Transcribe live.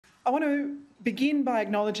want to begin by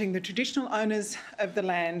acknowledging the traditional owners of the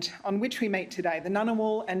land on which we meet today, the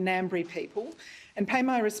Ngunnawal and Ngambri people, and pay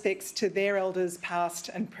my respects to their elders past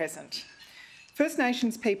and present. First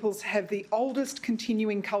Nations peoples have the oldest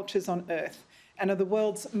continuing cultures on earth and are the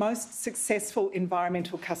world's most successful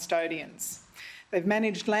environmental custodians. They've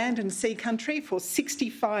managed land and sea country for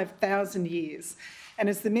 65,000 years, and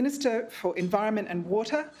as the Minister for Environment and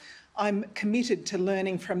Water, I'm committed to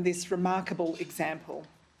learning from this remarkable example.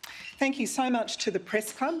 Thank you so much to the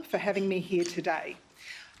Press Club for having me here today.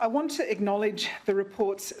 I want to acknowledge the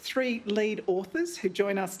report's three lead authors who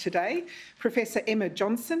join us today, Professor Emma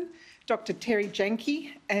Johnson, Dr Terry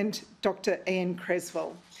Janke and Dr Ian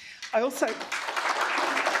Creswell. I also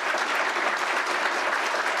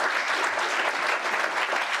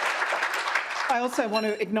want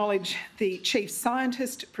to acknowledge the Chief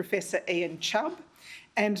Scientist, Professor Ian Chubb,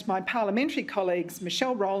 and my parliamentary colleagues,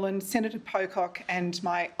 Michelle Rowland, Senator Pocock, and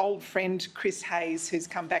my old friend Chris Hayes, who's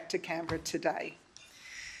come back to Canberra today.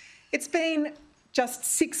 It's been just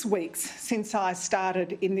 6 weeks since I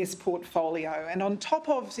started in this portfolio, and on top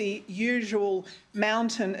of the usual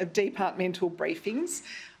mountain of departmental briefings,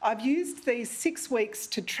 I've used these 6 weeks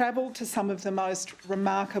to travel to some of the most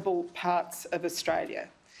remarkable parts of Australia,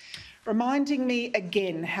 reminding me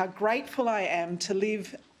again how grateful I am to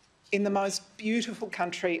live in the most beautiful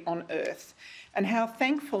country on earth, and how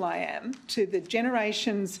thankful I am to the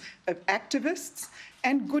generations of activists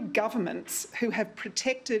and good governments who have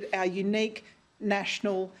protected our unique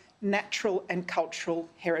national, natural and cultural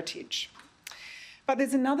heritage. But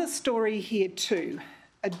there's another story here too,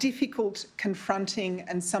 a difficult, confronting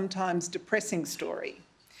and sometimes depressing story.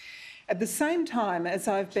 At the same time as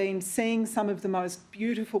I've been seeing some of the most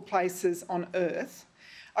beautiful places on earth,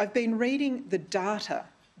 I've been reading the data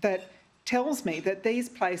that tells me that these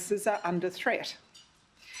places are under threat.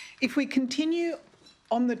 If we continue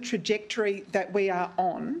on the trajectory that we are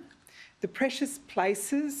on, the precious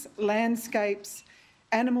places, landscapes,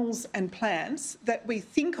 animals and plants that we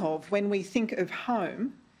think of when we think of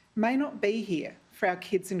home may not be here for our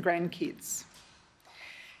kids and grandkids.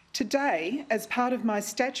 Today, as part of my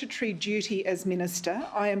statutory duty as Minister,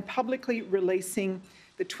 I am publicly releasing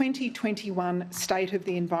the 2021 State of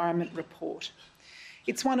the Environment Report.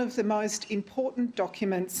 It's one of the most important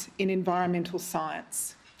documents in environmental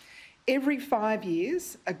science. Every 5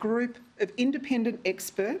 years, a group of independent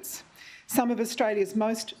experts, some of Australia's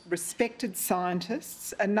most respected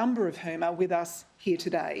scientists, a number of whom are with us here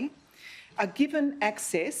today, are given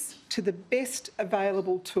access to the best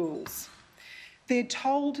available tools. They're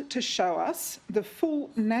told to show us the full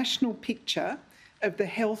national picture of the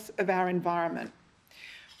health of our environment,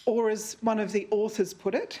 or as one of the authors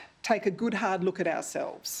put it, take a good hard look at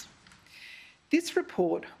ourselves. This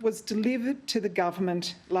report was delivered to the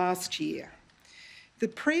government last year. The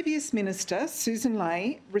previous minister, Susan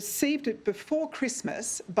Ley, received it before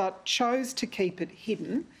Christmas but chose to keep it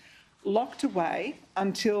hidden, locked away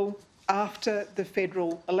until after the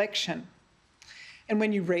federal election. And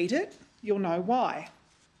when you read it, you'll know why.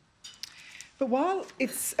 But while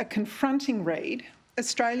it's a confronting read,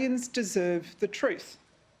 Australians deserve the truth.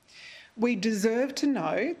 We deserve to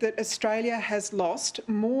know that Australia has lost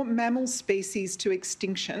more mammal species to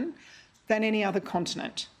extinction than any other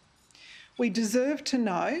continent. We deserve to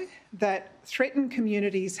know that threatened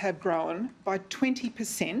communities have grown by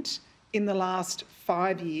 20% in the last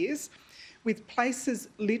 5 years, with places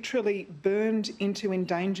literally burned into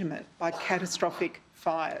endangerment by catastrophic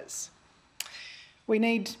fires. We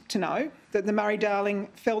need to know that the Murray-Darling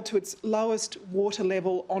fell to its lowest water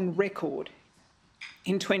level on record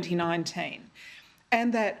in 2019,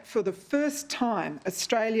 and that for the first time,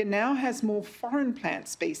 Australia now has more foreign plant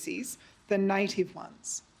species than native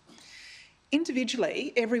ones.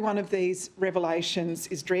 Individually, every one of these revelations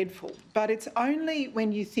is dreadful, but it's only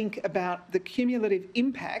when you think about the cumulative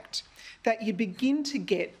impact that you begin to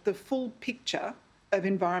get the full picture of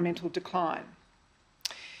environmental decline.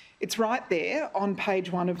 It's right there on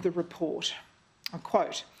page 1 of the report. I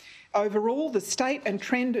quote, "Overall, the state and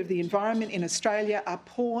trend of the environment in Australia are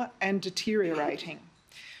poor and deteriorating,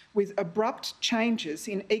 with abrupt changes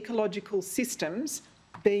in ecological systems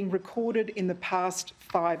being recorded in the past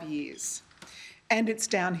 5 years. And it's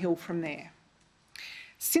downhill from there.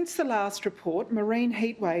 Since the last report, marine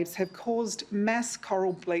heatwaves have caused mass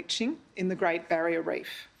coral bleaching in the Great Barrier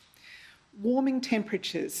Reef. Warming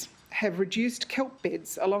temperatures have reduced kelp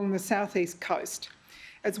beds along the southeast coast,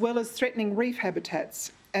 as well as threatening reef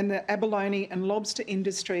habitats and the abalone and lobster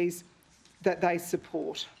industries that they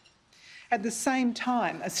support. At the same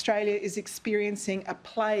time, Australia is experiencing a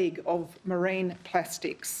plague of marine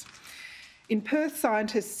plastics. In Perth,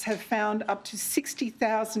 scientists have found up to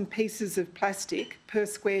 60,000 pieces of plastic per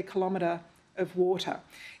square kilometre of water.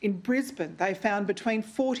 In Brisbane, they found between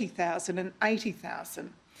 40,000 and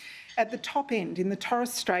 80,000. At the top end, in the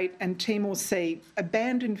Torres Strait and Timor Sea,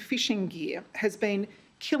 abandoned fishing gear has been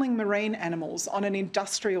killing marine animals on an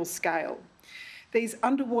industrial scale. These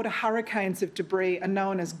underwater hurricanes of debris are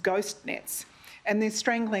known as ghost nets, and they're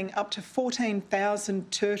strangling up to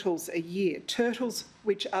 14,000 turtles a year, turtles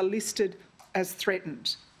which are listed as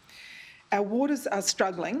threatened. Our waters are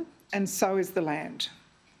struggling, and so is the land.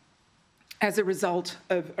 As a result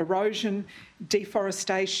of erosion,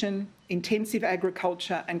 deforestation, intensive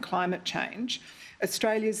agriculture and climate change,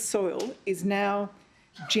 Australia's soil is now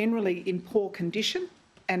generally in poor condition,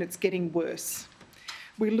 and it's getting worse.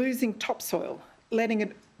 We're losing topsoil, letting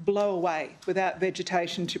it blow away without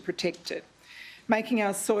vegetation to protect it, making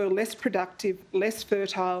our soil less productive, less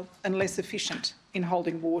fertile and less efficient in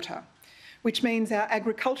holding water, which means our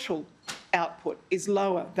agricultural output is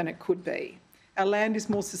lower than it could be. Our land is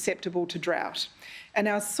more susceptible to drought, and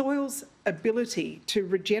our soil's ability to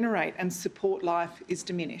regenerate and support life is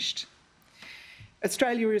diminished.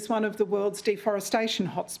 Australia is one of the world's deforestation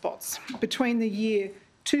hotspots. Between the year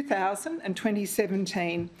 2000 and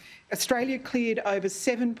 2017, Australia cleared over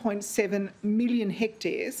 7.7 million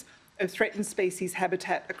hectares of threatened species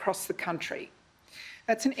habitat across the country.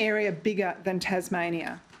 That's an area bigger than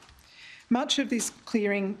Tasmania. Much of this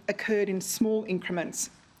clearing occurred in small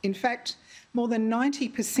increments. In fact, more than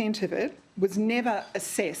 90% of it was never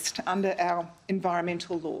assessed under our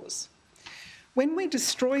environmental laws. When we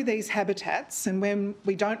destroy these habitats and when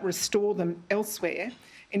we don't restore them elsewhere,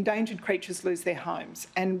 endangered creatures lose their homes,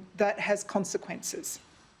 and that has consequences.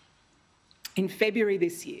 In February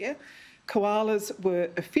this year, koalas were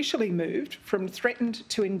officially moved from threatened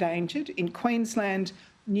to endangered in Queensland,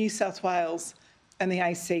 New South Wales and the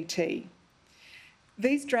ACT.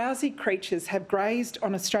 These drowsy creatures have grazed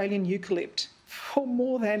on Australian eucalypt for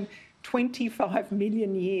more than 25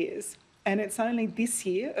 million years, and it's only this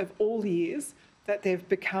year, of all years, that they've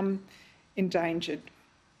become endangered.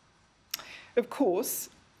 Of course,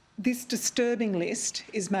 this disturbing list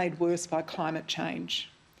is made worse by climate change.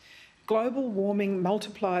 Global warming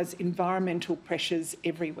multiplies environmental pressures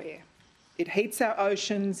everywhere. It heats our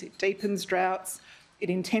oceans, it deepens droughts, it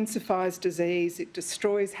intensifies disease, it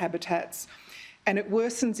destroys habitats, and it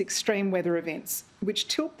worsens extreme weather events, which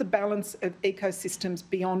tilt the balance of ecosystems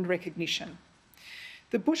beyond recognition.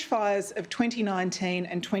 The bushfires of 2019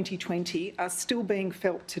 and 2020 are still being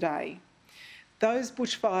felt today. Those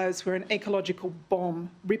bushfires were an ecological bomb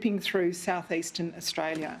ripping through southeastern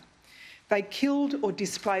Australia. They killed or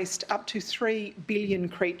displaced up to 3 billion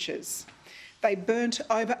creatures. They burnt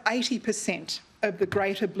over 80% of the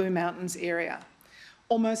Greater Blue Mountains area,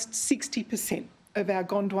 almost 60% of our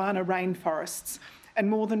Gondwana rainforests, and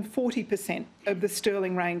more than 40% of the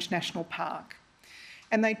Stirling Range National Park.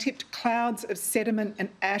 And they tipped clouds of sediment and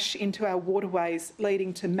ash into our waterways,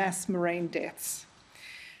 leading to mass marine deaths.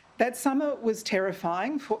 That summer was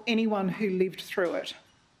terrifying for anyone who lived through it.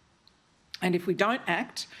 And if we don't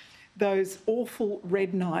act, those awful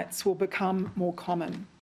red nights will become more common.